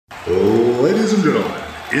Ladies and gentlemen,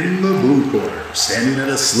 in the blue corner, standing at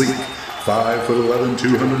a sleek 5'11",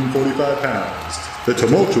 245 pounds, the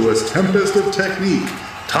tumultuous tempest of technique,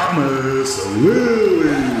 Thomas Lilly.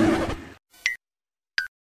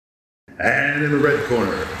 And in the red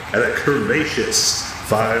corner, at a curvaceous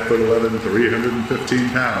 5'11", 315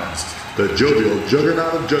 pounds, the jovial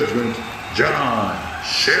juggernaut of judgment, John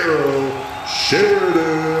Cheryl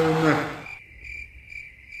Sheridan.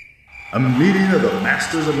 A meeting of the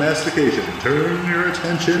masters of mastication. Turn your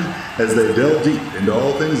attention as they delve deep into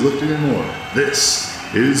all things lifting and more. This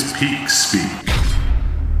is Peak Speak.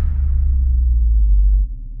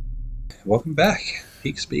 Welcome back.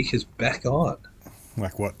 Peak Speak is back on.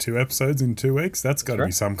 Like what, 2 episodes in 2 weeks? That's got to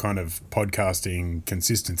be some kind of podcasting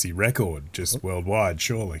consistency record, just worldwide,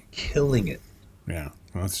 surely. Killing it. Yeah,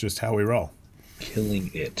 well, that's just how we roll.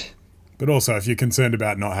 Killing it. But also, if you're concerned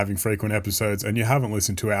about not having frequent episodes and you haven't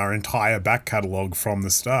listened to our entire back catalogue from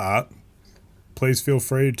the start, please feel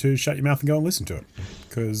free to shut your mouth and go and listen to it.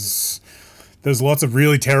 Because there's lots of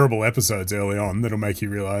really terrible episodes early on that'll make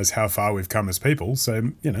you realise how far we've come as people.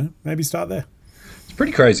 So, maybe start there. It's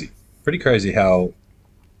pretty crazy. Pretty crazy how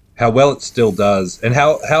well it still does, and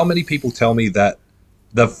how many people tell me that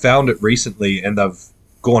they've found it recently and they've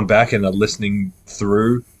gone back and are listening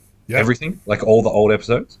through everything, like all the old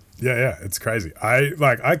episodes. Yeah, it's crazy.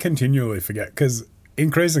 I continually forget because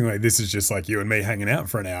increasingly this is just like you and me hanging out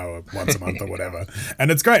for an hour once a month or whatever.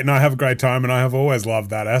 And it's great and I have a great time and I have always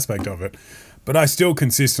loved that aspect of it. But I still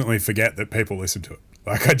consistently forget that people listen to it.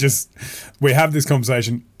 Like we have this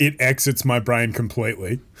conversation, it exits my brain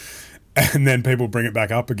completely and then people bring it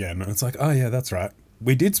back up again. And it's like, oh yeah, that's right.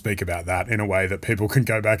 We did speak about that in a way that people can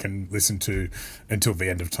go back and listen to until the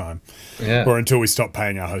end of time. Yeah. Or until we stop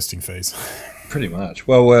paying our hosting fees. Pretty much.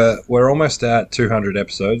 Well, we're almost at 200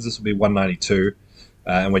 episodes. This will be 192,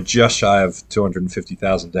 and we're just shy of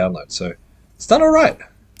 250,000 downloads. So it's done all right.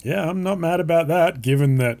 Yeah, I'm not mad about that,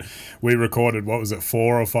 given that we recorded,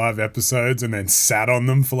 4 or 5 episodes and then sat on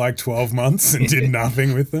them for like 12 months and did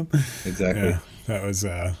nothing with them. Exactly. Yeah, that was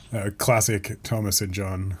a classic Thomas and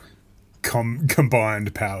John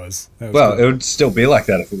combined powers. Well, it would still be like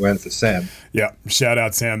that if it weren't for Sam. Yeah, shout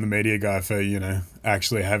out Sam, the media guy, for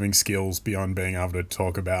actually having skills beyond being able to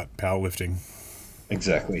talk about powerlifting.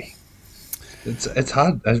 Exactly. It's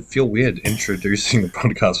hard. I feel weird introducing the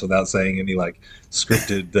podcast without saying any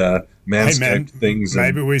scripted manscaped things.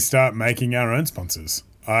 Maybe we start making our own sponsors.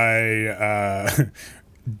 I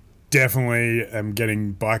definitely am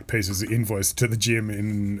getting bike pieces invoiced to the gym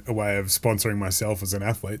in a way of sponsoring myself as an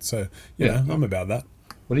athlete. So, I'm about that.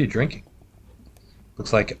 What are you drinking?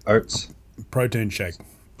 Looks like oats. Protein shake.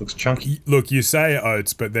 Looks chunky. Look, you say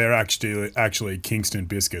oats, but they're actually Kingston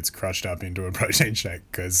biscuits crushed up into a protein shake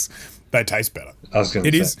because they taste better. I was going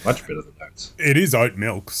to say, much better than oats. It is oat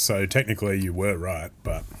milk, so technically you were right,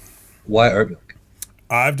 but... Why oat milk?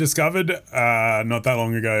 I've discovered not that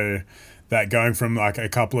long ago that going from a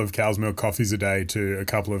couple of cow's milk coffees a day to a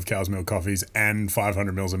couple of cow's milk coffees and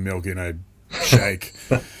 500 mils of milk in a shake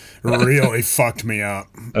really fucked me up.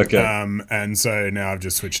 Okay. And so now I've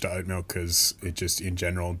just switched to oat milk because it just in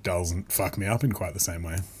general doesn't fuck me up in quite the same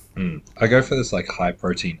way. I go for this high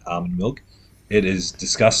protein almond milk. It is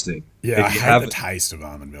disgusting. Yeah, I hate the taste of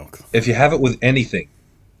almond milk. If you have it with anything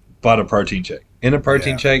but a protein shake. In a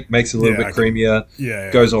protein shake, makes it a little bit creamier,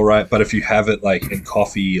 goes all right. But if you have it in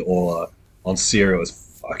coffee or on cereal,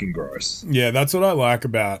 it's fucking gross. Yeah, that's what I like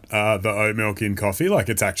about the oat milk in coffee.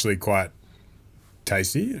 It's actually quite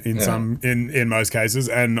tasty in most cases.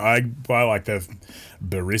 And I like the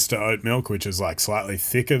barista oat milk, which is slightly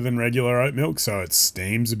thicker than regular oat milk, so it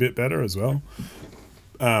steams a bit better as well.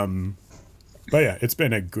 But yeah, it's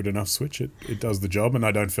been a good enough switch. It does the job, and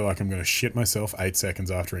I don't feel like I'm going to shit myself 8 seconds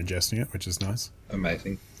after ingesting it, which is nice.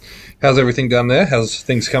 Amazing. How's everything down there? How's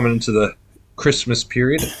things coming into the Christmas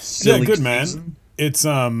period? Silly good season?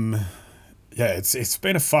 Man. It's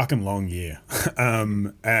been a fucking long year,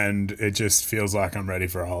 and it just feels like I'm ready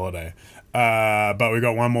for a holiday. But we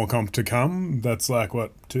got one more comp to come. That's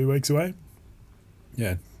 2 weeks away?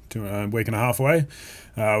 Yeah, a week and a half away.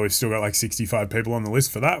 We've still got 65 people on the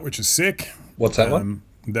list for that, which is sick. What's that one?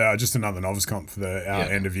 Just another novice comp for our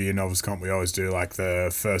end of year novice comp. We always do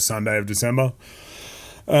the first Sunday of December.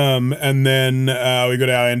 And then we got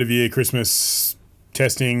our end of year Christmas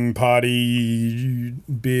testing party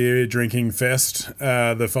beer drinking fest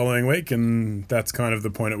the following week, and that's kind of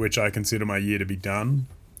the point at which I consider my year to be done,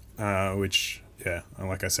 which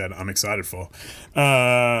like I said, I'm excited for.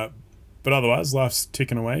 But otherwise life's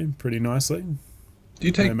ticking away pretty nicely. Do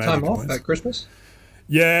you take time off at Christmas?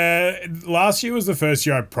 Yeah, last year was the first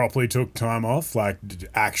year I properly took time off, like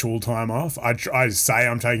actual time off. I say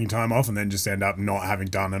I'm taking time off and then just end up not having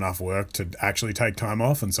done enough work to actually take time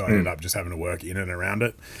off, and so I end up just having to work in and around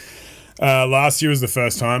it. Last year was the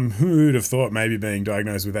first time. Who'd have thought maybe being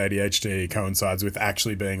diagnosed with ADHD coincides with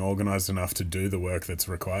actually being organised enough to do the work that's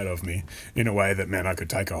required of me in a way that meant I could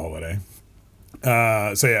take a holiday.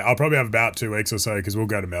 So yeah, I'll probably have about 2 weeks or so because we'll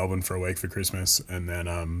go to Melbourne for a week for Christmas, and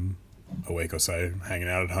then a week or so hanging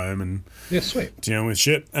out at home and sweet, dealing with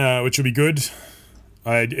shit, which will be good.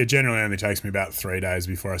 It generally only takes me about 3 days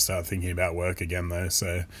before I start thinking about work again, though.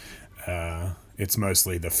 So it's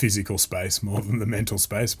mostly the physical space more than the mental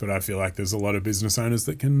space. But I feel like there's a lot of business owners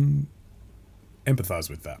that can empathise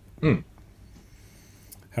with that.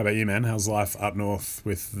 How about you, man? How's life up north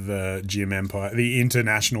with the gym empire, the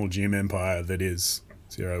international gym empire that is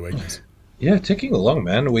Zero Weakness? Yeah, ticking along,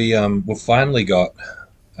 man. We've finally got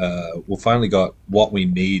what we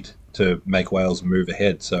need to make Wales move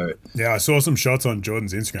ahead. So yeah, I saw some shots on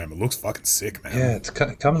Jordan's Instagram. It looks fucking sick, man. Yeah, it's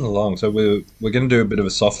coming along. So we're going to do a bit of a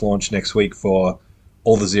soft launch next week for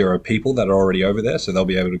all the Zero people that are already over there, so they'll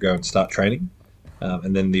be able to go and start training.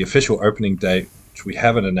 And then the official opening date, which we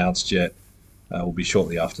haven't announced yet, will be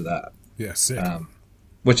shortly after that. Yeah, sick.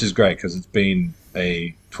 Which is great because it's been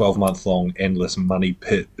a 12-month-long endless money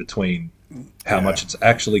pit between how much it's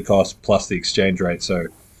actually cost plus the exchange rate. So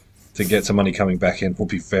to get some money coming back in will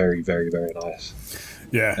be very, very, very nice.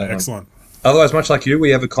 Yeah, excellent. Otherwise, much like you,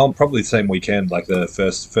 we have a comp probably the same weekend, like the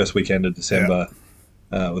first weekend of December,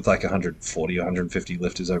 with like 140 or 150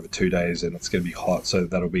 lifters over 2 days, and it's going to be hot, so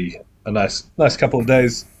that'll be a nice couple of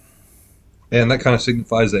days. Yeah, and that kind of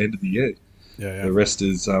signifies the end of the year. Yeah. The rest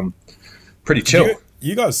is pretty chill.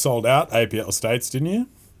 You guys sold out APL States, didn't you?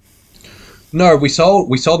 No, we sold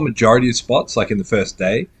the majority of spots like in the first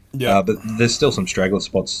day. Yeah, but there's still some straggler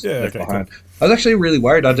spots left behind. Cool. I was actually really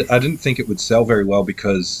worried. I didn't think it would sell very well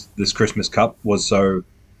because this Christmas Cup was so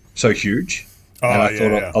huge. And I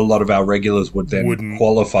thought a lot of our regulars wouldn't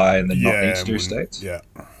qualify and then not need to do states.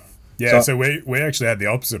 Yeah, so we actually had the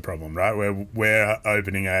opposite problem, right? We're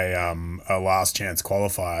opening a last chance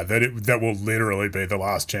qualifier that will literally be the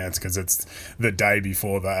last chance because it's the day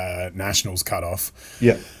before the Nationals cut off.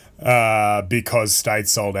 Yeah. Because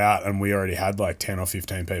states sold out and we already had like 10 or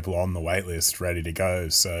 15 people on the wait list ready to go.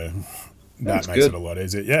 So that makes it a lot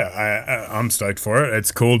easier. Yeah, I'm stoked for it.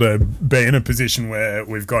 It's cool to be in a position where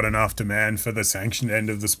we've got enough demand for the sanctioned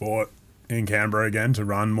end of the sport in Canberra again to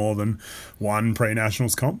run more than one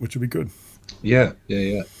pre-nationals comp, which would be good. Yeah.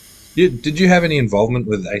 Did you have any involvement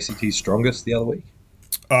with ACT's Strongest the other week?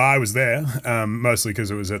 I was there, mostly because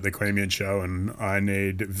it was at the Queanbeyan show and I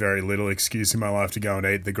need very little excuse in my life to go and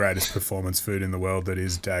eat the greatest performance food in the world that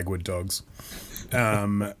is Dagwood dogs.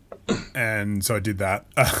 And so I did that.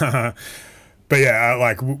 But yeah,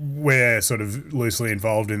 like we're sort of loosely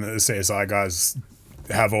involved in the CSI guys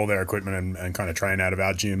have all their equipment and kind of train out of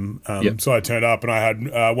our gym. So I turned up and I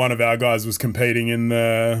had one of our guys was competing in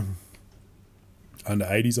the under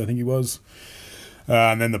 80s, I think he was.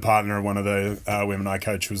 And then the partner of one of the women I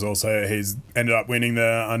coach was also, he's ended up winning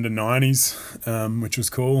the under 90s, which was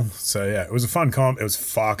cool. So yeah, it was a fun comp. It was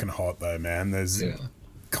fucking hot though, man. There's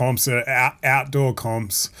comps, outdoor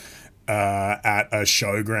comps at a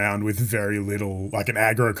showground with very little, like an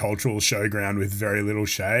agricultural showground with very little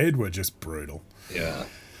shade were just brutal. Yeah.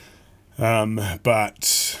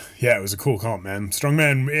 But yeah, it was a cool comp, man.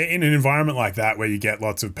 Strongman in an environment like that where you get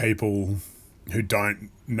lots of people who don't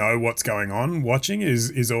know what's going on watching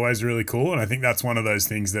is always really cool. And I think that's one of those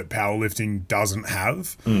things that powerlifting doesn't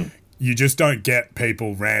have. You just don't get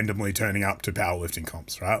people randomly turning up to powerlifting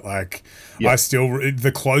comps, right? Like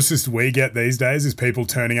the closest we get these days is people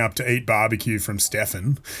turning up to eat barbecue from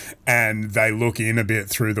Stefan and they look in a bit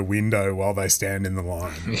through the window while they stand in the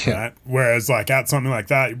line, right? Whereas like at something like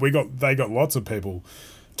that, they got lots of people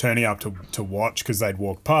turning up to watch because they'd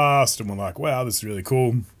walk past and were like, wow, this is really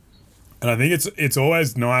cool. And I think it's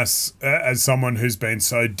always nice as someone who's been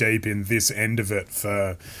so deep in this end of it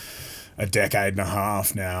for a decade and a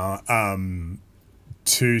half now,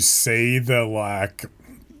 to see the like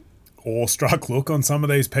awestruck look on some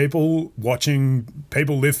of these people watching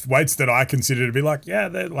people lift weights that I consider to be like, yeah,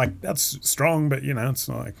 they're like, that's strong, but you know, it's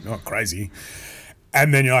not crazy.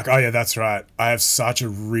 And then you're like, oh yeah, that's right. I have such a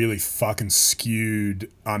really fucking skewed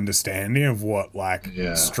understanding of what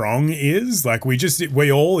strong is. Like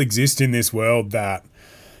we all exist in this world that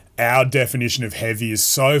our definition of heavy is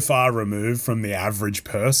so far removed from the average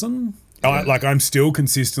person. I'm still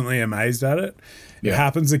consistently amazed at it. It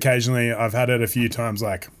happens occasionally. I've had it a few times,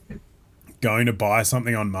 like going to buy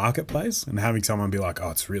something on Marketplace and having someone be like,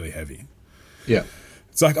 oh, it's really heavy. Yeah.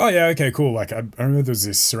 It's like, oh yeah, okay, cool. Like I remember there was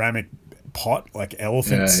this ceramic pot, like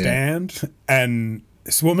elephant stand, and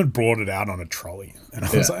this woman brought it out on a trolley, and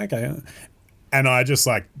I was like, okay. And I just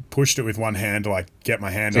like pushed it with one hand to like get my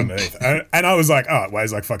hand underneath. And I was like, oh, it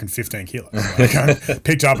weighs like fucking 15 kilos. Like, I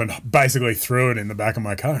picked up and basically threw it in the back of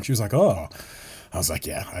my car. And she was like, oh. I was like,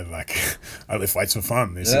 yeah, I lift weights for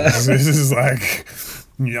fun. This is like,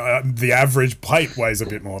 you know, the average plate weighs a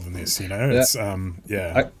bit more than this, you know? It's, it's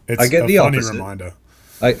I get the funny opposite. Reminder.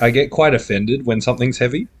 I get quite offended when something's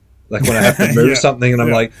heavy. Like when I have to move something and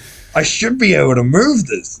I'm like, I should be able to move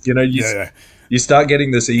this. You know, you start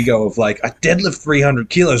getting this ego of like, I deadlift 300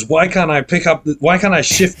 kilos. Why can't I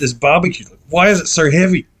shift this barbecue? Why is it so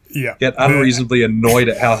heavy? Yeah. Get unreasonably annoyed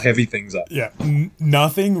at how heavy things are. Yeah.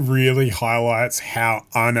 Nothing really highlights how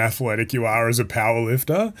unathletic you are as a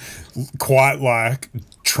powerlifter, quite like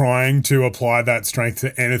trying to apply that strength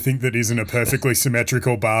to anything that isn't a perfectly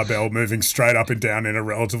symmetrical barbell moving straight up and down in a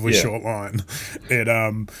relatively short line.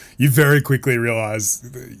 You very quickly realize,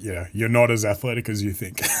 you're not as athletic as you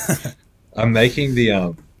think. I'm making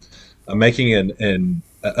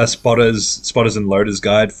a spotters and loaders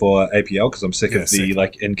guide for APL because I'm sick of the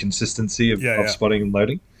like inconsistency of spotting and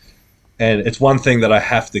loading. And it's one thing that I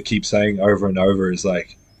have to keep saying over and over is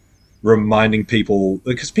like reminding people,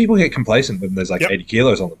 because people get complacent when there's like 80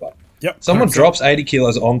 kilos on the bar. Yep. Someone 100%. Drops 80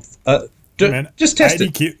 kilos on just test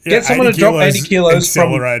it. Get someone to drop 80 kilos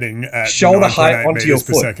accelerating from shoulder height onto your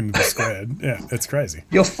foot. Per second squared. Yeah, it's crazy.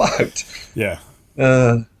 You're fucked. Yeah.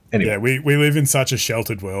 Anyway. Yeah, we live in such a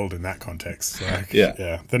sheltered world in that context. Like,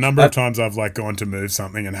 the number of times I've like gone to move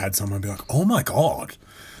something and had someone be like, "Oh my god."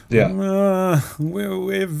 Yeah.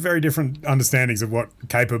 We have very different understandings of what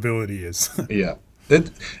capability is. Yeah.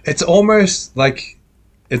 It's almost like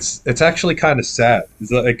it's actually kind of sad.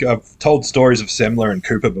 It's like I've told stories of Semler and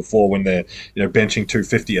Cooper before when they're benching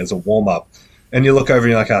 250 as a warm up, and you look over and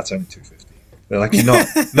you're like, it's only 250. They're like, you're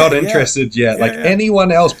not interested yet. Like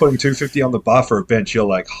anyone else putting 250 on the bar for a bench, you're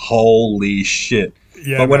like, holy shit.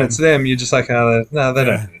 Yeah, but when it's them, you're just like, no, they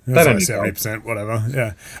don't. They don't need 70%, whatever.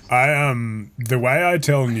 Yeah, the way I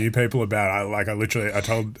tell new people about it, I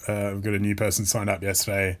told I've got a new person signed up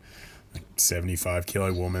yesterday, 75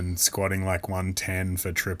 kilo woman squatting like 110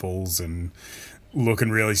 for triples and looking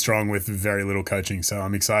really strong with very little coaching. So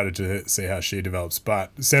I'm excited to see how she develops.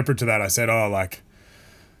 But separate to that, I said,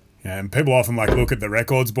 and people often like look at the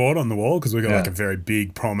records board on the wall because we've got like a very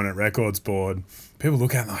big prominent records board. People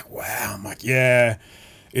look at it and like, wow. I'm like, yeah,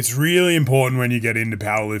 it's really important when you get into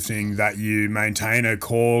powerlifting that you maintain a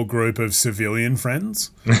core group of civilian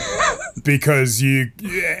friends because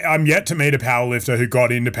I'm yet to meet a powerlifter who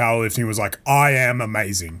got into powerlifting and was like, I am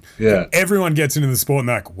amazing. Yeah. Everyone gets into the sport and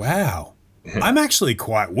they're like, wow, I'm actually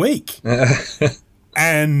quite weak.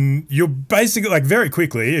 And you're basically like very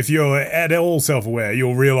quickly, if you're at all self-aware,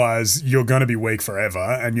 you'll realize you're going to be weak forever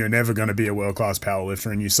and you're never going to be a world-class powerlifter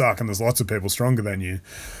and you suck and there's lots of people stronger than you.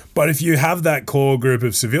 But if you have that core group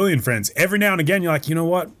of civilian friends, every now and again, you're like, you know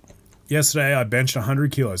what? Yesterday I benched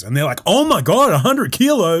 100 kilos. And they're like, oh my God, 100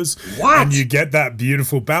 kilos. What? And you get that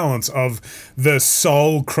beautiful balance of the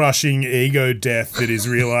soul-crushing ego death that is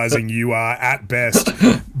realizing you are at best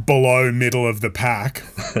below middle of the pack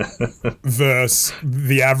versus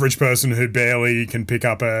the average person who barely can pick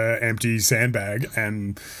up a empty sandbag.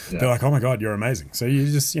 And they're like, oh my God, you're amazing. So you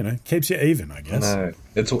just, keeps you even, I guess. No,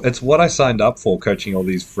 it's what I signed up for, coaching all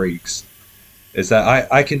these freaks. Is that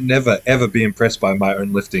I can never, ever be impressed by my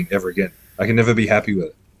own lifting ever again. I can never be happy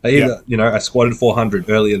with it. I squatted 400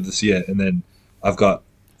 earlier this year, and then I've got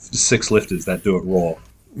 6 lifters that do it raw.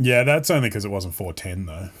 Yeah, that's only because it wasn't 410,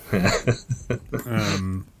 though.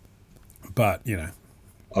 But,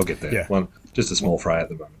 I'll get there. Yeah. Just a small fry at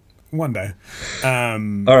the moment. One day.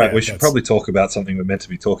 All right, we should probably talk about something we're meant to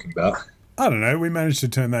be talking about. I don't know. We managed to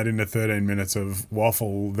turn that into 13 minutes of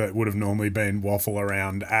waffle that would have normally been waffle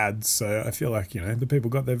around ads. So I feel like, the people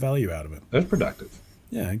got their value out of it. It was productive.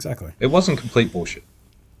 Yeah, exactly. It wasn't complete bullshit.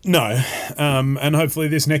 No. And hopefully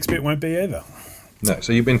this next bit won't be either. No.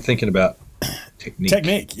 So you've been thinking about technique.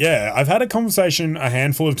 Technique, yeah. I've had a conversation a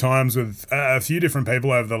handful of times with a few different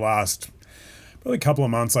people over the last probably couple of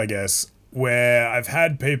months, I guess, where I've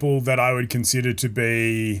had people that I would consider to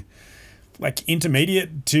be like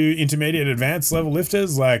intermediate to intermediate advanced level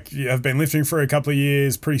lifters, like have been lifting for a couple of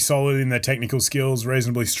years, pretty solid in their technical skills,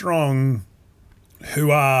 reasonably strong, who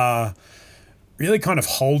are really kind of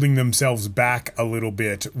holding themselves back a little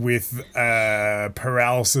bit with a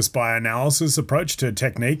paralysis by analysis approach to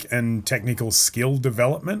technique and technical skill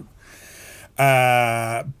development.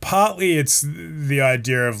 Partly it's the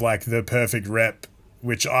idea of like the perfect rep,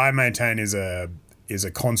 which I maintain is a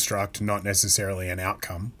construct, not necessarily an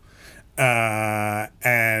outcome.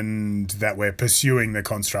 and that we're pursuing the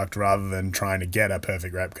construct rather than trying to get a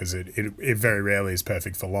perfect rep, because it very rarely is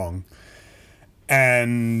perfect for long.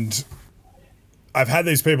 And I've had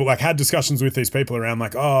these people, like, had discussions with these people around,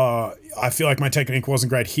 like, oh, I feel like my technique wasn't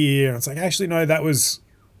great here. And it's like, actually, no, that was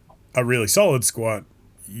a really solid squat.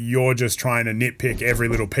 You're just trying to nitpick every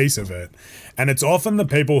little piece of it. And it's often the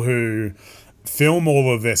people who film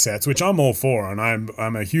all of their sets, which I'm all for, and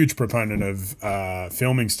I'm a huge proponent of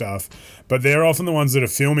filming stuff, but they're often the ones that are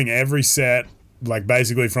filming every set, like,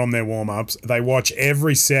 basically from their warm-ups. They watch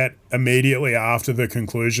every set immediately after the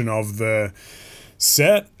conclusion of the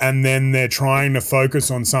set, and then they're trying to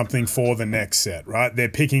focus on something for the next set, right? They're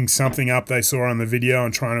picking something up they saw on the video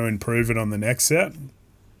and trying to improve it on the next set.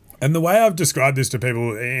 And the way I've described this to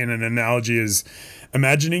people in an analogy is,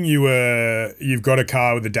 imagining you've got a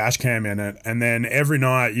car with a dash cam in it, and then every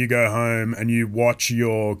night you go home and you watch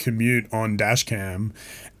your commute on dash cam,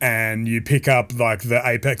 and you pick up, like, the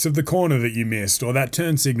apex of the corner that you missed, or that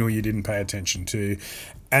turn signal you didn't pay attention to.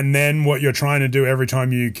 And then what you're trying to do every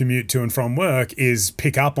time you commute to and from work is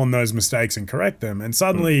pick up on those mistakes and correct them. And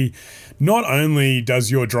suddenly, not only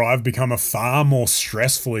does your drive become a far more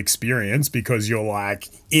stressful experience because you're, like,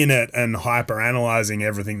 in it and hyper analyzing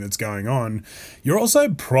everything that's going on, you're also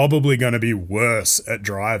probably going to be worse at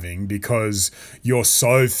driving because you're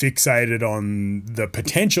so fixated on the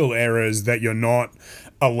potential errors that you're not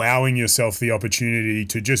allowing yourself the opportunity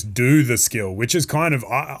to just do the skill, which is kind of,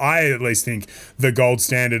 I at least think, the gold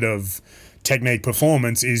standard of technique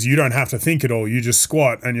performance is you don't have to think at all. You just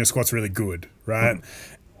squat and your squat's really good, right?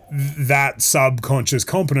 That subconscious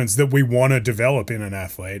competence that we want to develop in an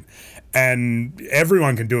athlete. And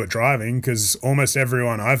everyone can do it driving, because almost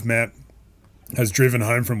everyone I've met has driven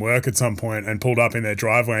home from work at some point and pulled up in their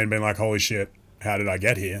driveway and been like, holy shit, how did I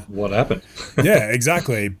get here? What happened? Yeah,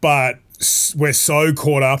 exactly. But we're so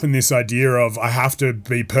caught up in this idea of I have to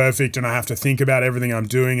be perfect and I have to think about everything I'm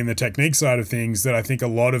doing in the technique side of things that I think a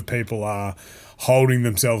lot of people are holding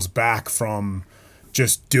themselves back from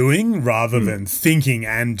just doing rather than thinking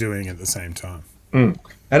and doing at the same time. And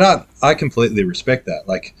I completely respect that.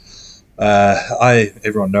 Like,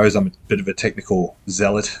 everyone knows I'm a bit of a technical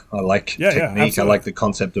zealot. I like technique. I like the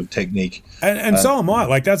concept of technique. And so am I.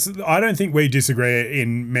 Like, I don't think we disagree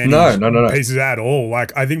in many pieces at all.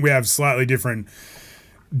 Like, I think we have slightly different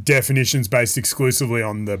definitions based exclusively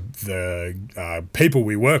on the people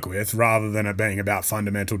we work with, rather than it being about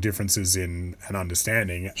fundamental differences in an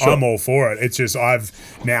understanding. Sure. I'm all for it. It's just I've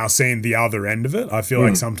now seen the other end of it. I feel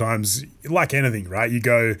like sometimes, like anything, right? You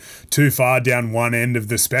go too far down one end of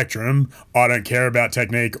the spectrum. I don't care about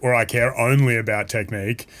technique, or I care only about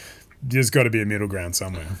technique. There's got to be a middle ground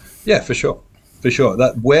somewhere. Yeah, for sure. For sure.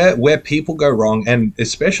 That where people go wrong, and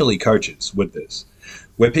especially coaches with this,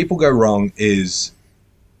 where people go wrong is,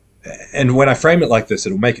 and when I frame it like this,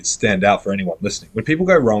 it'll make it stand out for anyone listening. When people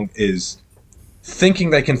go wrong is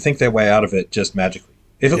thinking they can think their way out of it just magically.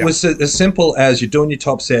 If it was as simple as you're doing your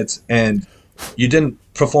top sets and you didn't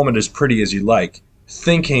perform it as pretty as you like,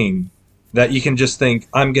 thinking that you can just think,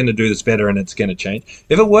 I'm going to do this better and it's going to change.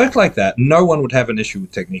 If it worked like that, no one would have an issue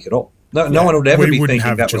with technique at all. No one would ever be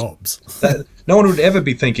thinking that was no one would ever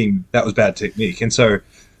be thinking that was bad technique. And so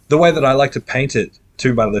the way that I like to paint it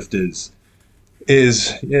to my lifters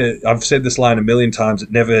is, I've said this line a million times, it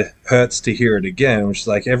never hurts to hear it again, which is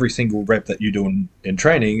like every single rep that you do in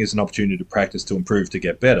training is an opportunity to practice, to improve, to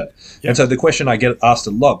get better. Yep. And so the question I get asked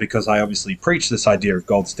a lot, because I obviously preach this idea of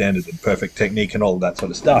gold standard and perfect technique and all of that sort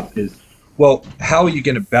of stuff, is, well, how are you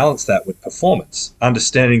going to balance that with performance?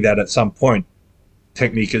 Understanding that at some point,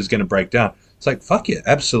 technique is going to break down. It's like, fuck yeah,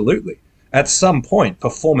 absolutely. At some point,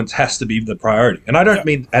 performance has to be the priority. And I don't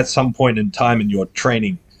mean at some point in time in your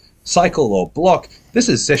training cycle or block. This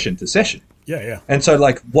is session to session. Yeah. And so,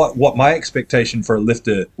 like, what my expectation for a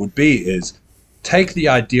lifter would be is take the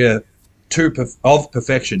idea of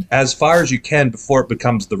perfection as far as you can before it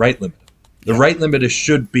becomes the rate limiter. The rate limiter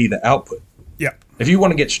should be the output. Yeah. If you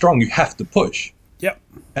want to get strong, you have to push. Yep.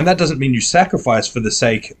 And that doesn't mean you sacrifice for the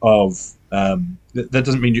sake of that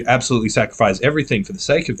doesn't mean you absolutely sacrifice everything for the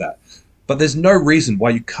sake of that. But there's no reason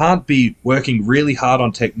why you can't be working really hard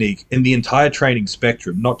on technique in the entire training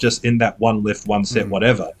spectrum, not just in that one lift, one set,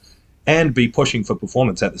 whatever, and be pushing for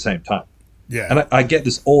performance at the same time. Yeah. And I get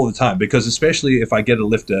this all the time, because especially if I get a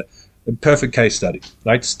lifter, a perfect case study.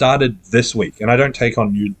 I started this week, and I don't take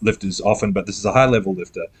on new lifters often, but this is a high-level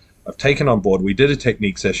lifter. I've taken on board. We did a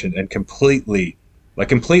technique session and completely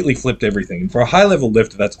flipped everything. And for a high-level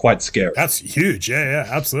lifter, that's quite scary. That's huge. Yeah,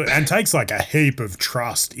 absolutely. And takes like a heap of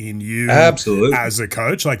trust in you absolutely as a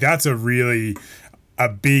coach. Like, that's a really a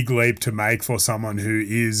big leap to make for someone who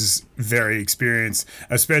is very experienced,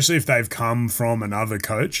 especially if they've come from another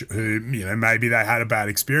coach who, maybe they had a bad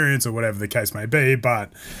experience or whatever the case may be,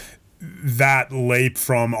 but that leap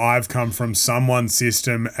from I've come from someone's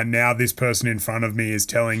system and now this person in front of me is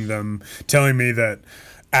telling me that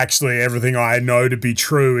actually everything I know to be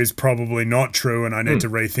true is probably not true and I need to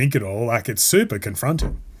rethink it all. Like, it's super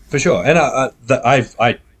confronting. For sure. And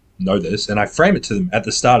I know this, and I frame it to them at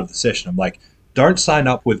the start of the session. I'm like, don't sign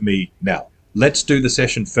up with me now. Let's do the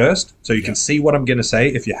session first so you can see what I'm going to say.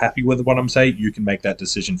 If you're happy with what I'm saying, you can make that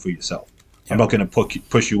decision for yourself. I'm not going to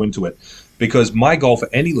push you into it, because my goal for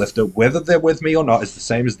any lifter, whether they're with me or not, is the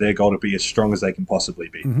same as their goal, to be as strong as they can possibly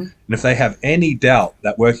be. And if they have any doubt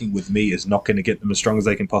that working with me is not going to get them as strong as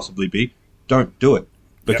they can possibly be, don't do it.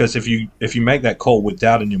 Because if you make that call with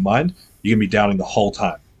doubt in your mind, you're going to be doubting the whole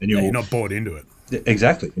time. And you're not bought into it.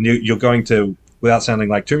 Exactly. And you're going to, without sounding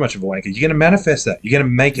like too much of a wanker, you're going to manifest that. You're going to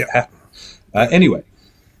make it happen. Anyway,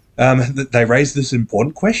 they raised this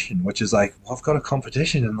important question, which is like, well, I've got a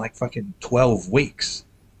competition in like fucking 12 weeks.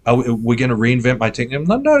 We're going to reinvent my technique.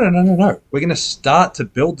 No. We're going to start to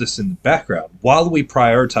build this in the background while we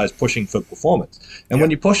prioritize pushing for performance. And when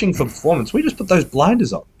you're pushing for performance, we just put those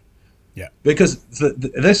blinders on. Yeah. Because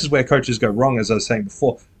this is where coaches go wrong, as I was saying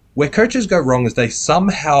before. Where coaches go wrong is they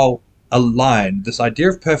somehow align this idea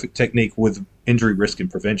of perfect technique with injury risk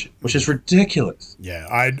and prevention, which is ridiculous. Yeah,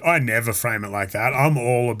 I never frame it like that. I'm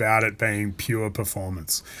all about it being pure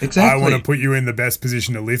performance. Exactly. I want to put you in the best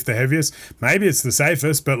position to lift the heaviest. Maybe it's the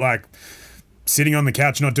safest, but like sitting on the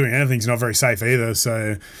couch not doing anything is not very safe either.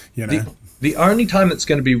 So, The only time that's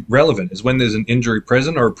going to be relevant is when there's an injury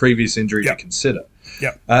present or a previous injury to consider.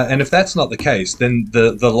 Yep. And if that's not the case, then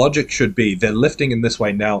the logic should be they're lifting in this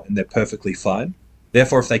way now and they're perfectly fine.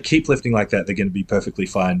 Therefore, if they keep lifting like that, they're going to be perfectly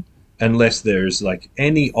fine unless there's like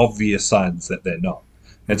any obvious signs that they're not.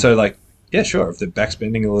 And so like, yeah, sure, if they're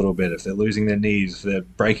backspending a little bit, if they're losing their knees, if they're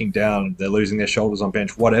breaking down, they're losing their shoulders on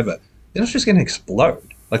bench, whatever, they're not just going to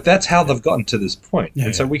explode. Like, that's how they've gotten to this point.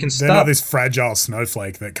 And so we can start... They're not this fragile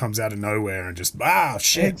snowflake that comes out of nowhere and just,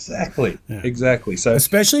 shit. Exactly. So,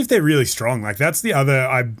 especially if they're really strong. Like, that's the other...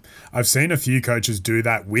 I've seen a few coaches do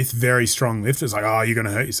that with very strong lifters. Like, you're going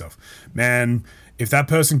to hurt yourself. Man, if that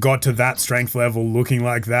person got to that strength level looking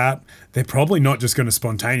like that, they're probably not just going to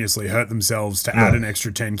spontaneously hurt themselves to add an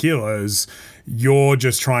extra 10 kilos. You're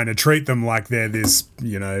just trying to treat them like they're this,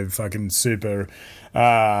 fucking super...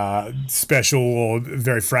 special or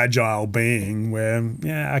very fragile being where,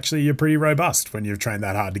 actually you're pretty robust when you've trained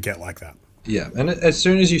that hard to get like that. Yeah, and as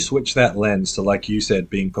soon as you switch that lens to, like you said,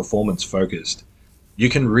 being performance focused, you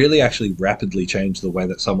can really actually rapidly change the way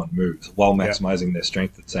that someone moves while maximizing their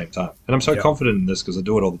strength at the same time. And I'm so confident in this because I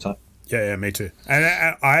do it all the time. Yeah, me too. And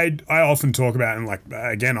I often talk about, and like,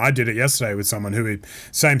 again, I did it yesterday with someone who,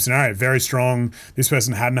 same scenario, very strong. This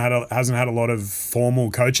person hasn't had a lot of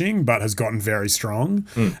formal coaching, but has gotten very strong.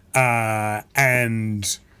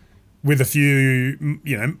 And with a few,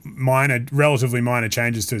 relatively minor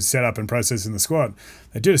changes to setup and process in the squat,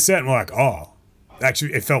 they did a set and were like,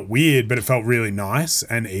 actually, it felt weird, but it felt really nice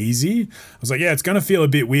and easy. I was like, yeah, it's going to feel a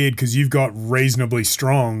bit weird because you've got reasonably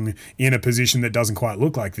strong in a position that doesn't quite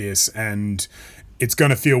look like this. And it's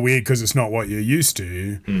going to feel weird because it's not what you're used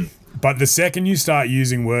to. But the second you start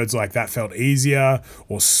using words like that felt easier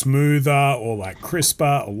or smoother or like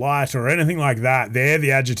crisper or light or anything like that, they're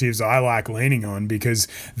the adjectives I like leaning on because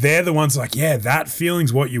they're the ones like, yeah, that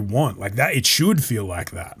feeling's what you want. Like that, it should feel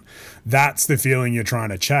like that. That's the feeling you're trying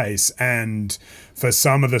to chase. And for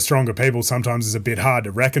some of the stronger people, sometimes it's a bit hard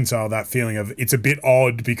to reconcile that feeling of it's a bit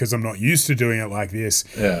odd because I'm not used to doing it like this.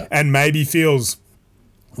 Yeah. And maybe feels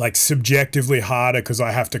like subjectively harder because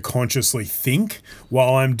I have to consciously think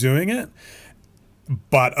while I'm doing it.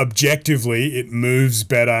 But objectively, it moves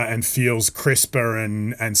better and feels crisper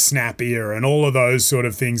and snappier and all of those sort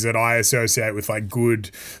of things that I associate with like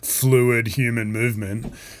good, fluid human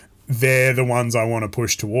movement. They're the ones I want to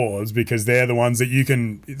push towards because they're the ones that you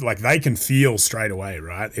can, like, they can feel straight away,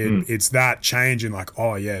 right? It's that change in like,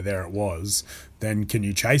 oh yeah, there it was. Then can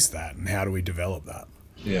you chase that? And how do we develop that?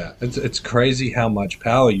 Yeah, it's crazy how much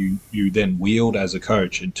power you then wield as a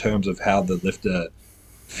coach in terms of how the lifter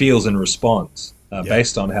feels and responds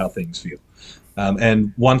based on how things feel.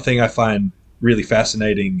 And one thing I find really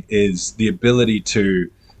fascinating is the ability to,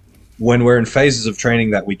 when we're in phases of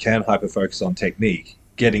training that we can hyper-focus on technique,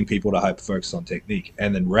 getting people to hyper-focus on technique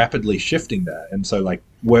and then rapidly shifting that. And so like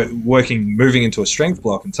moving into a strength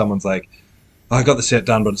block and someone's like, I got the set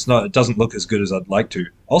done, but it doesn't look as good as I'd like to.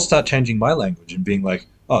 I'll start changing my language and being like,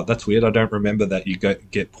 oh, that's weird. I don't remember that you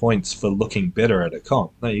get points for looking better at a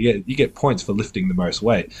comp. No, you get points for lifting the most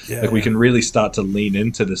weight. Yeah, like we yeah. can really start to lean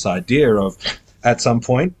into this idea of, at some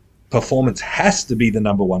point, performance has to be the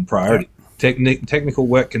number one priority. Technical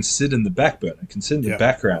work can sit in the back burner, can sit in the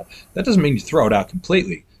background. That doesn't mean you throw it out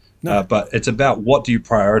completely. No. But it's about what do you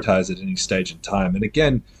prioritize at any stage in time. And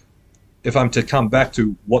again, if I'm to come back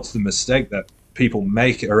to what's the mistake that people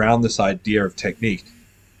make around this idea of technique,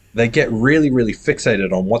 they get really, really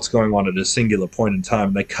fixated on what's going on at a singular point in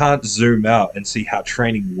time. They can't zoom out and see how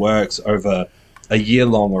training works over a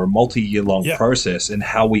year-long or a multi-year-long process and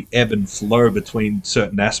how we ebb and flow between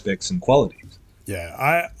certain aspects and qualities.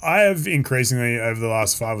 Yeah, I have increasingly over the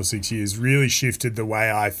last 5 or 6 years really shifted the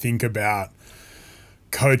way I think about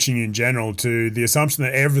coaching in general to the assumption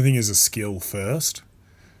that everything is a skill first.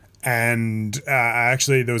 And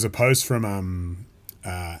actually there was a post from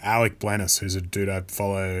Alec Blennis, who's a dude I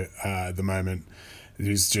follow at the moment,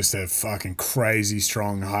 who's just a fucking crazy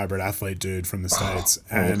strong hybrid athlete dude from the States.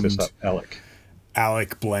 And look this up,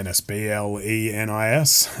 Alec Blennis,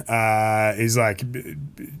 Blenis, is like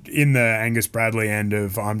in the Angus Bradley end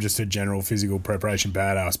of I'm just a general physical preparation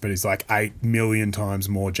badass, but he's like 8 million times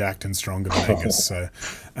more jacked and stronger than Angus. So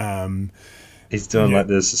he's doing like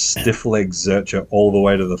this stiff leg zercher all the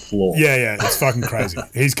way to the floor. Yeah, it's fucking crazy.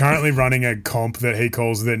 He's currently running a comp that he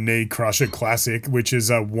calls the Knee Crusher Classic, which is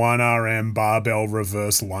a 1RM barbell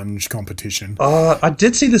reverse lunge competition. I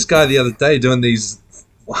did see this guy the other day doing these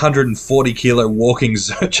 140 kilo walking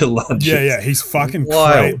zercher lunges. Yeah, he's fucking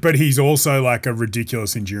great, but he's also like a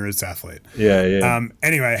ridiculous endurance athlete. Yeah.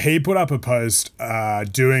 Anyway, he put up a post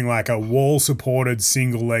doing like a wall supported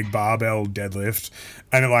single leg barbell deadlift,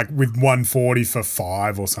 and like with 140 for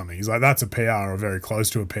 5 or something. He's like, that's a PR or very close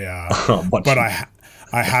to a PR. But I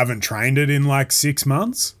haven't trained it in like 6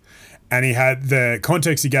 months. And he had the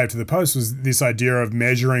context he gave to the post was this idea of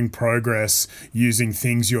measuring progress using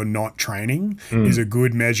things you're not training is a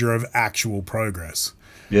good measure of actual progress.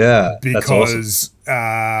 Yeah, because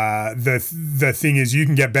the thing is, you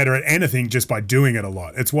can get better at anything just by doing it a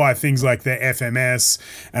lot. It's why things like the FMS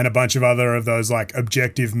and a bunch of other of those like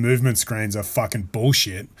objective movement screens are fucking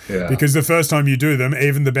bullshit. Yeah. Because the first time you do them,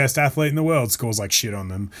 even the best athlete in the world scores like shit on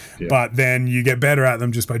them. Yeah. But then you get better at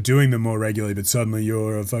them just by doing them more regularly. But suddenly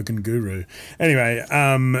you're a fucking guru. Anyway,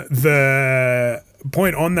 the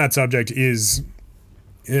point on that subject is,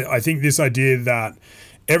 I think this idea that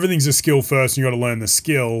everything's a skill first and you got to learn the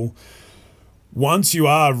skill. Once you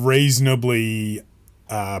are reasonably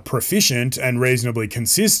proficient and reasonably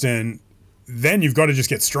consistent, then you've got to just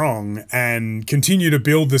get strong and continue to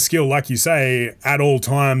build the skill. Like you say, at all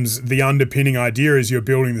times, the underpinning idea is you're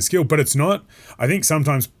building the skill, but it's not. I think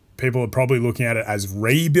sometimes people are probably looking at it as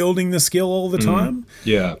rebuilding the skill all the time.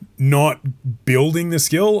 Yeah. Not building the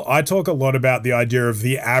skill. I talk a lot about the idea of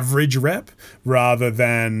the average rep rather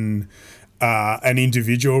than an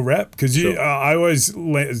individual rep, because I always,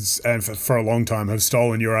 and for a long time, have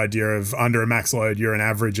stolen your idea of under a max load, you're an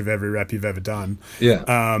average of every rep you've ever done. Yeah.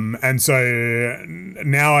 And so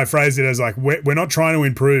now I phrase it as like, we're not trying to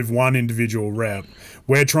improve one individual rep.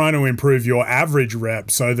 We're trying to improve your average rep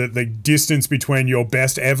so that the distance between your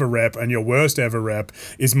best ever rep and your worst ever rep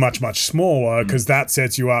is much, much smaller, because that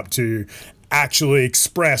sets you up to actually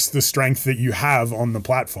express the strength that you have on the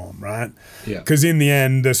platform, right? Yeah. Because in the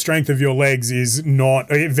end, the strength of your legs is not,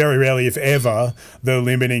 very rarely, if ever, the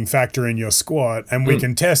limiting factor in your squat. And we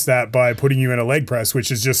can test that by putting you in a leg press,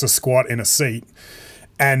 which is just a squat in a seat.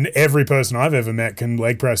 And every person I've ever met can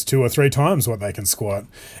leg press 2 or 3 times what they can squat.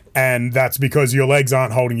 And that's because your legs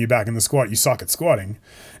aren't holding you back in the squat. You suck at squatting.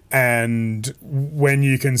 And when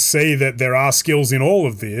you can see that there are skills in all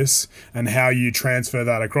of this and how you transfer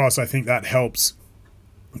that across, I think that helps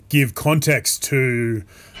give context to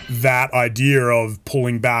that idea of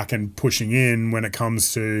pulling back and pushing in when it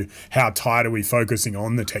comes to how tight are we focusing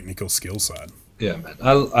on the technical skill side. Yeah, man.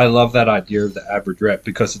 I love that idea of the average rep,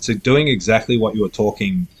 because it's doing exactly what you were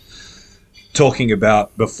talking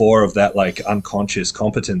about before, of that like unconscious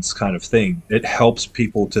competence kind of thing. It helps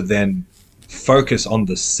people to then focus on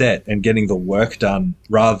the set and getting the work done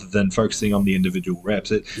rather than focusing on the individual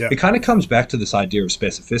reps. It kind of comes back to this idea of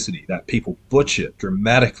specificity that people butcher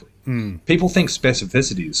dramatically. People think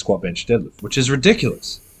specificity is squat, bench, deadlift, which is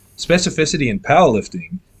ridiculous. Specificity in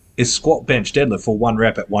powerlifting is squat, bench, deadlift for 1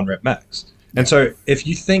 rep at 1 rep max. And so if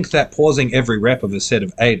you think that pausing every rep of a set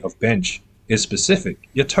of 8 of bench is specific,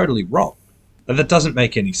 you're totally wrong. That doesn't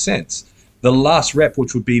make any sense. The last rep,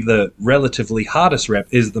 which would be the relatively hardest rep,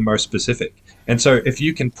 is the most specific. And so if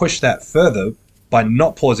you can push that further by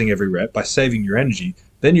not pausing every rep, by saving your energy,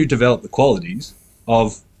 then you develop the qualities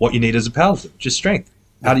of what you need as a powerlifter, which is strength.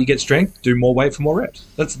 How do you get strength? Do more weight for more reps.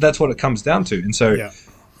 That's what it comes down to. And so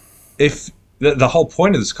if the whole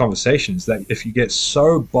point of this conversation is that if you get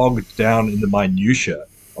so bogged down in the minutia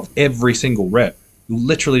of every single rep, you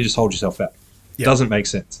literally just hold yourself back. Doesn't make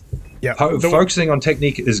sense. Focusing on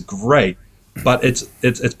technique is great, but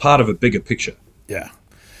it's part of a bigger picture.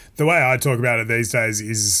 The way I talk about it these days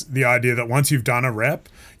is the idea that once you've done a rep,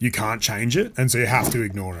 you can't change it, and so you have to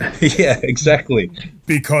ignore it. Yeah, exactly.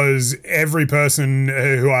 Because every person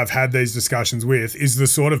who I've had these discussions with is the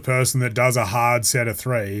sort of person that does a hard set of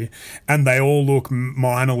 3, and they all look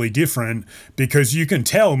minorly different because you can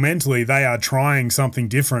tell mentally they are trying something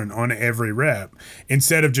different on every rep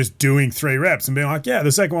instead of just doing 3 reps and being like, yeah,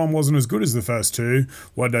 the second one wasn't as good as the first 2.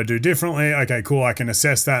 What did I do differently? Okay, cool. I can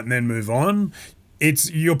assess that and then move on.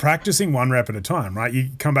 You're practicing 1 rep at a time, right?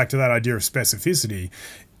 You come back to that idea of specificity.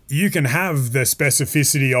 You can have the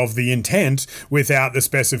specificity of the intent without the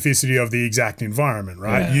specificity of the exact environment,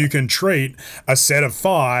 right? You can treat a set of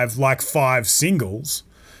 5 like 5 singles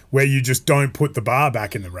where you just don't put the bar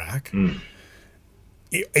back in the rack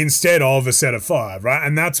instead of a set of 5, right?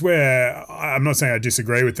 And that's where I'm not saying I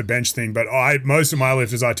disagree with the bench thing, but most of my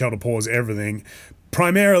lifters I tell to pause everything,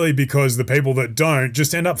 primarily because the people that don't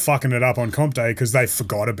just end up fucking it up on comp day because they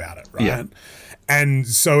forgot about it, right? And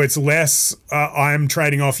so it's less, I'm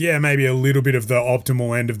trading off, maybe a little bit of the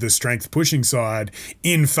optimal end of the strength pushing side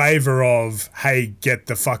in favor of, hey, get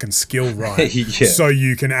the fucking skill right so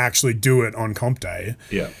you can actually do it on comp day.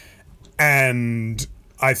 And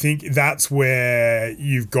I think that's where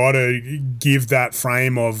you've got to give that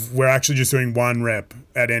frame of we're actually just doing 1 rep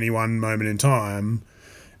at any one moment in time.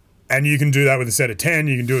 And you can do that with a set of 10.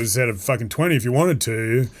 You can do it with a set of fucking 20 if you wanted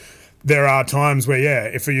to. There are times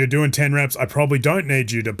where, if you're doing 10 reps, I probably don't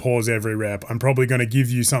need you to pause every rep. I'm probably going to give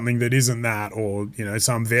you something that isn't that, or,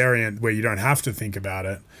 some variant where you don't have to think about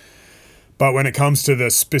it. But when it comes to the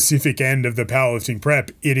specific end of the powerlifting prep,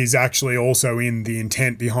 it is actually also in the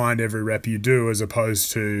intent behind every rep you do as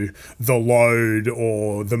opposed to the load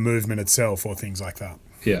or the movement itself or things like that.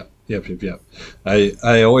 Yep.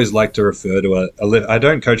 I always like to refer to I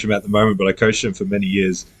don't coach him at the moment, but I coached him for many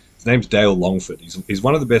years. His name's Dale Longford. He's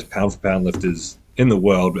one of the best pound for pound lifters in the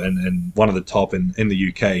world and one of the top in the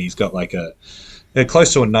UK. He's got like a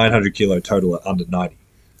close to a 900 kilo total at under 90.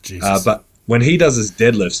 Jesus. But when he does his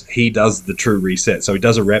deadlifts, he does the true reset. So he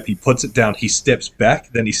does a rep, he puts it down, he steps back,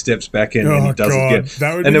 then he steps back in, and he does it again.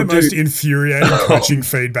 That would be the most infuriating coaching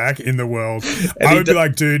feedback in the world. I would be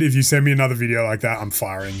like, dude, if you send me another video like that, I'm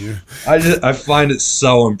firing you. I find it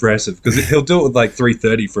so impressive because he'll do it with like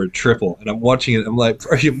 330 for a triple, and I'm watching it, I'm like,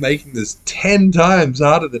 bro, you're making this 10 times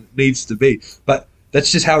harder than it needs to be. But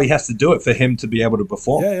that's just how he has to do it for him to be able to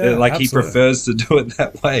perform. Like absolutely. He prefers to do it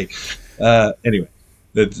that way. Anyway,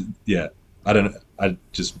 I don't know. It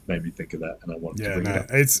just made me think of that, and I wanted to bring it up.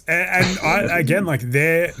 Again, like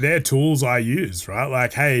they're tools I use, right?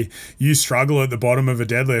 Like, hey, you struggle at the bottom of a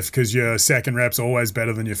deadlift because your second rep's always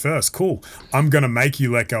better than your first. Cool. I'm gonna make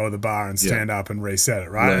you let go of the bar and stand up and reset it,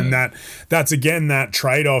 right? And that's again that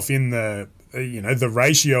trade-off in the the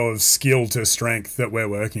ratio of skill to strength that we're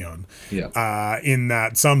working on. In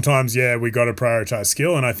that sometimes we got to prioritize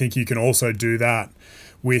skill, and I think you can also do that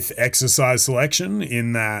with exercise selection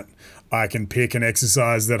in that I can pick an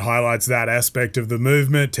exercise that highlights that aspect of the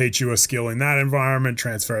movement, teach you a skill in that environment,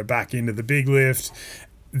 transfer it back into the big lift.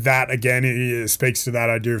 That, again, it speaks to that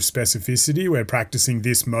idea of specificity. We're practicing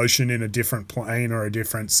this motion in a different plane or a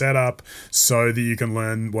different setup so that you can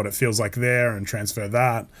learn what it feels like there and transfer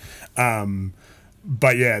that.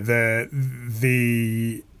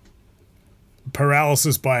 The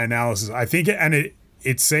paralysis by analysis, I think,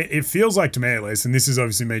 it feels like to me at least, and this is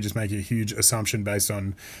obviously me just making a huge assumption based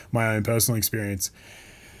on my own personal experience,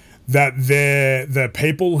 that the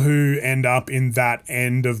people who end up in that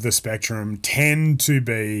end of the spectrum tend to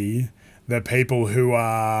be the people who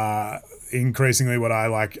are increasingly what I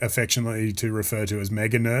like affectionately to refer to as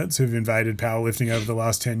mega nerds who've invaded powerlifting over the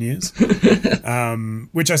last 10 years,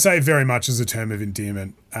 which I say very much as a term of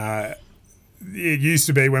endearment. It used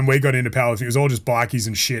to be when we got into powerlifting, it was all just bikies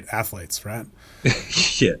and shit athletes, right?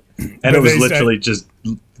 And it was literally just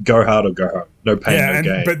go hard or go home. No pain, no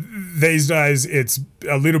gain. But these days, it's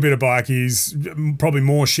a little bit of bikies, probably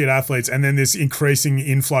more shit athletes, and then this increasing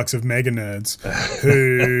influx of mega nerds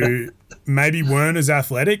who maybe weren't as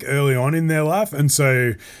athletic early on in their life, and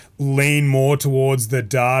so lean more towards the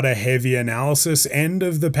data heavy analysis end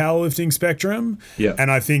of the powerlifting spectrum. Yeah.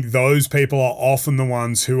 And I think those people are often the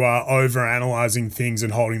ones who are over analyzing things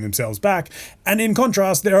and holding themselves back. And in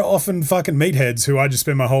contrast, there are often fucking meatheads who I just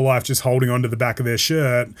spend my whole life just holding onto the back of their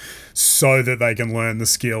shirt so that they can learn the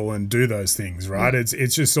skill and do those things, right?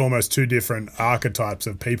 It's just almost two different archetypes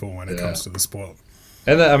of people when it comes to the sport.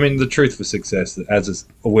 And I mean, the truth for success, as is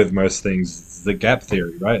with most things, the gap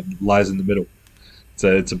theory, right, lies in the middle.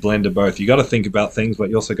 So it's a blend of both. You got to think about things, but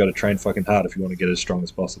you also got to train fucking hard if you want to get as strong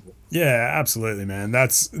as possible. Yeah, absolutely, man.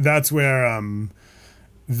 That's where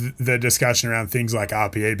the discussion around things like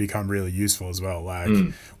RPE become really useful as well. Like,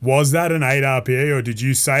 was that an 8 RPE, or did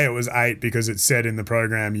you say it was 8 because it said in the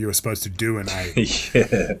program you were supposed to do an 8?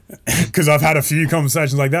 Yeah. Because I've had a few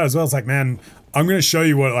conversations like that as well. It's like, man, I'm going to show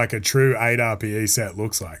you what like a true 8 RPE set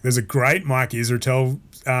looks like. There's a great Mike Israetel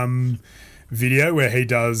video where he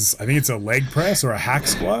does, I think it's a leg press or a hack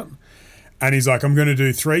squat. And he's like, I'm going to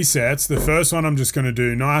do 3 sets. The first one I'm just going to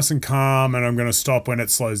do nice and calm, and I'm going to stop when it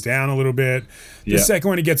slows down a little bit. The second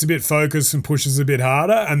one he gets a bit focused and pushes a bit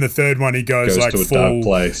harder. And the third one he goes like to a full, dark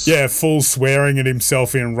place. Yeah, full swearing at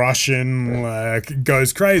himself in Russian, like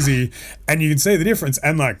goes crazy. And you can see the difference.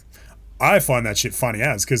 And like, I find that shit funny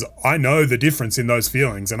because I know the difference in those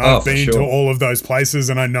feelings, and I've been to all of those places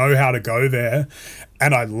and I know how to go there.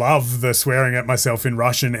 And I love the swearing at myself in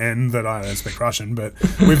Russian and that I don't speak Russian, but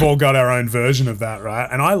we've all got our own version of that, right?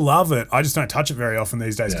 And I love it. I just don't touch it very often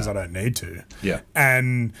these days because I don't need to. Yeah.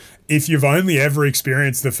 And if you've only ever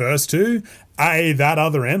experienced the first two, that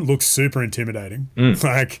other end looks super intimidating.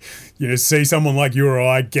 Like, you know, see someone like you or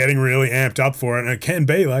I getting really amped up for it, and it can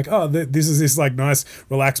be like, oh, this is this like nice,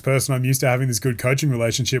 relaxed person I'm used to having this good coaching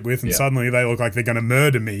relationship with, and suddenly they look like they're going to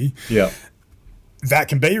murder me. Yeah. That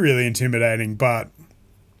can be really intimidating, but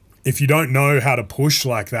if you don't know how to push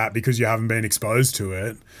like that because you haven't been exposed to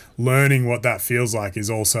it, learning what that feels like is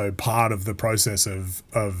also part of the process of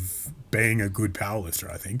being a good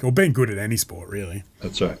powerlifter, I think, or being good at any sport, really.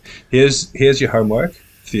 That's right. Here's your homework.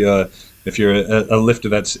 If you're a lifter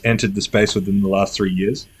that's entered the space within the last 3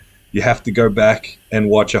 years, you have to go back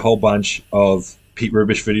and watch a whole bunch of Pete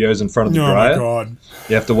Rubish videos in front of the dryer. Oh my God.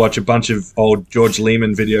 You have to watch a bunch of old George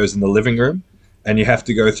Lehman videos in the living room, and you have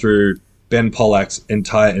to go through Ben Pollack's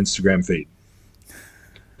entire Instagram feed.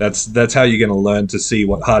 That's how you're going to learn to see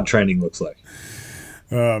what hard training looks like.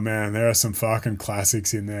 Oh man, there are some fucking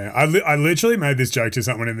classics in there. I literally made this joke to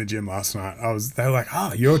someone in the gym last night. They were like,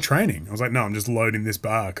 "Oh, you're training?" I was like, "No, I'm just loading this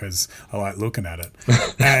bar because I like looking at it."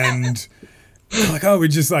 And they're like, "Oh, we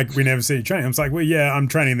never see you train." I was like, "Well, yeah, I'm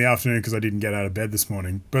training in the afternoon because I didn't get out of bed this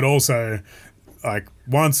morning, but also." Like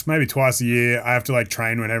once, maybe twice a year, I have to like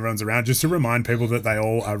train when everyone's around just to remind people that they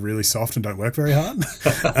all are really soft and don't work very hard.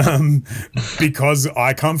 Because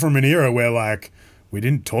I come from an era where like we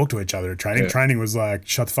didn't talk to each other at training. Training was like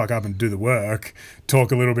shut the fuck up and do the work,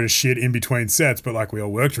 talk a little bit of shit in between sets, but like we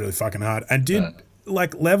all worked really fucking hard and did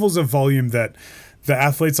like levels of volume that the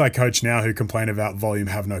athletes I coach now who complain about volume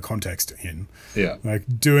have no context in. Yeah.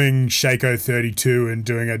 Like doing Shaco 32 and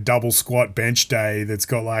doing a double squat bench day that's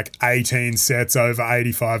got like 18 sets over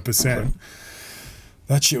 85%.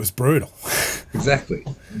 That shit was brutal. Exactly.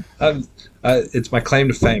 It's my claim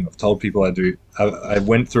to fame. I've told people I do. I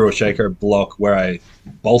went through a Shaco block where I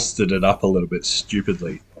bolstered it up a little bit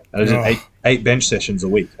stupidly. And I did eight bench sessions a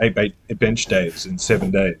week, eight bench days in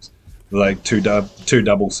 7 days. Like two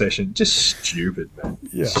double sessions, just stupid, man.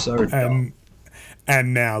 Yeah, so dumb.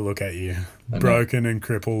 And now look at you, broken and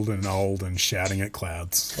crippled and old and shouting at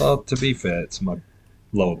clouds. Well, to be fair, it's my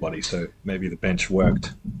lower body, so maybe the bench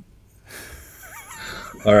worked.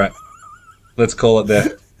 All right, let's call it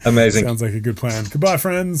there. Amazing. Sounds like a good plan. Goodbye,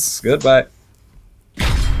 friends. Goodbye.